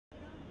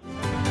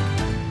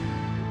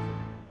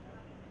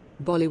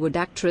Bollywood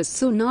actress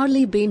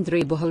Sonali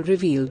Bendre Behl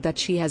revealed that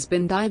she has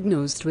been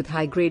diagnosed with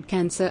high-grade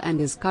cancer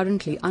and is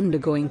currently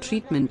undergoing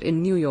treatment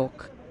in New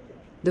York.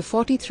 The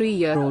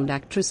 43-year-old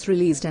actress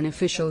released an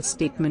official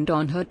statement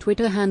on her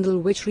Twitter handle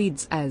which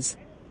reads as,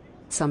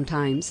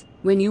 "Sometimes,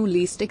 when you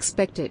least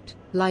expect it,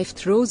 life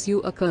throws you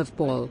a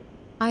curveball.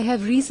 I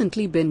have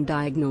recently been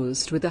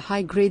diagnosed with a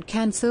high-grade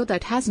cancer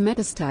that has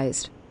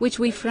metastasized, which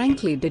we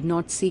frankly did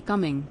not see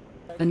coming.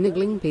 A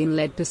niggling pain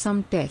led to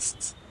some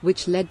tests,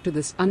 which led to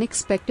this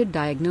unexpected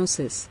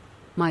diagnosis.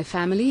 My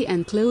family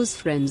and close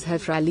friends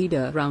have rallied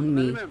around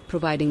me,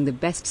 providing the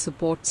best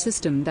support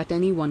system that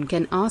anyone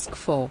can ask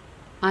for.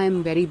 I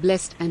am very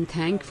blessed and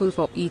thankful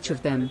for each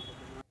of them.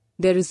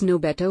 There is no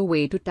better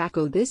way to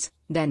tackle this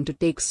than to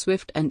take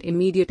swift and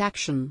immediate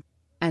action.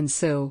 And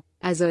so,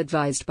 as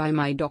advised by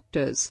my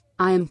doctors,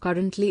 I am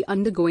currently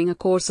undergoing a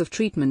course of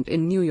treatment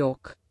in New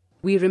York.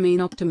 We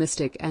remain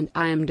optimistic and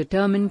I am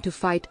determined to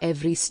fight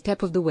every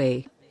step of the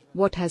way.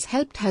 What has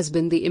helped has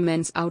been the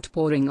immense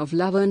outpouring of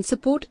love and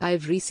support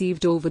I've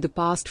received over the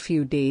past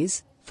few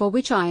days, for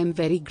which I am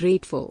very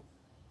grateful.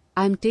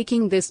 I am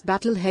taking this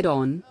battle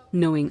head-on,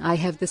 knowing I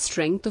have the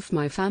strength of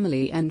my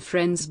family and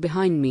friends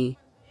behind me."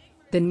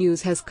 The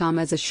news has come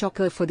as a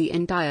shocker for the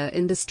entire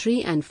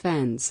industry and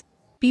fans.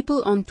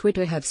 People on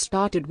Twitter have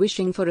started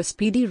wishing for a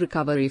speedy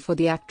recovery for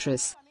the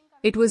actress.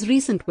 It was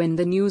recent when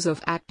the news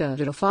of actor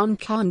Irfan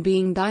Khan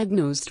being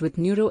diagnosed with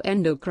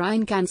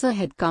neuroendocrine cancer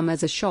had come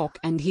as a shock,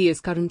 and he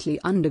is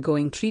currently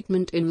undergoing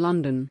treatment in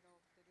London.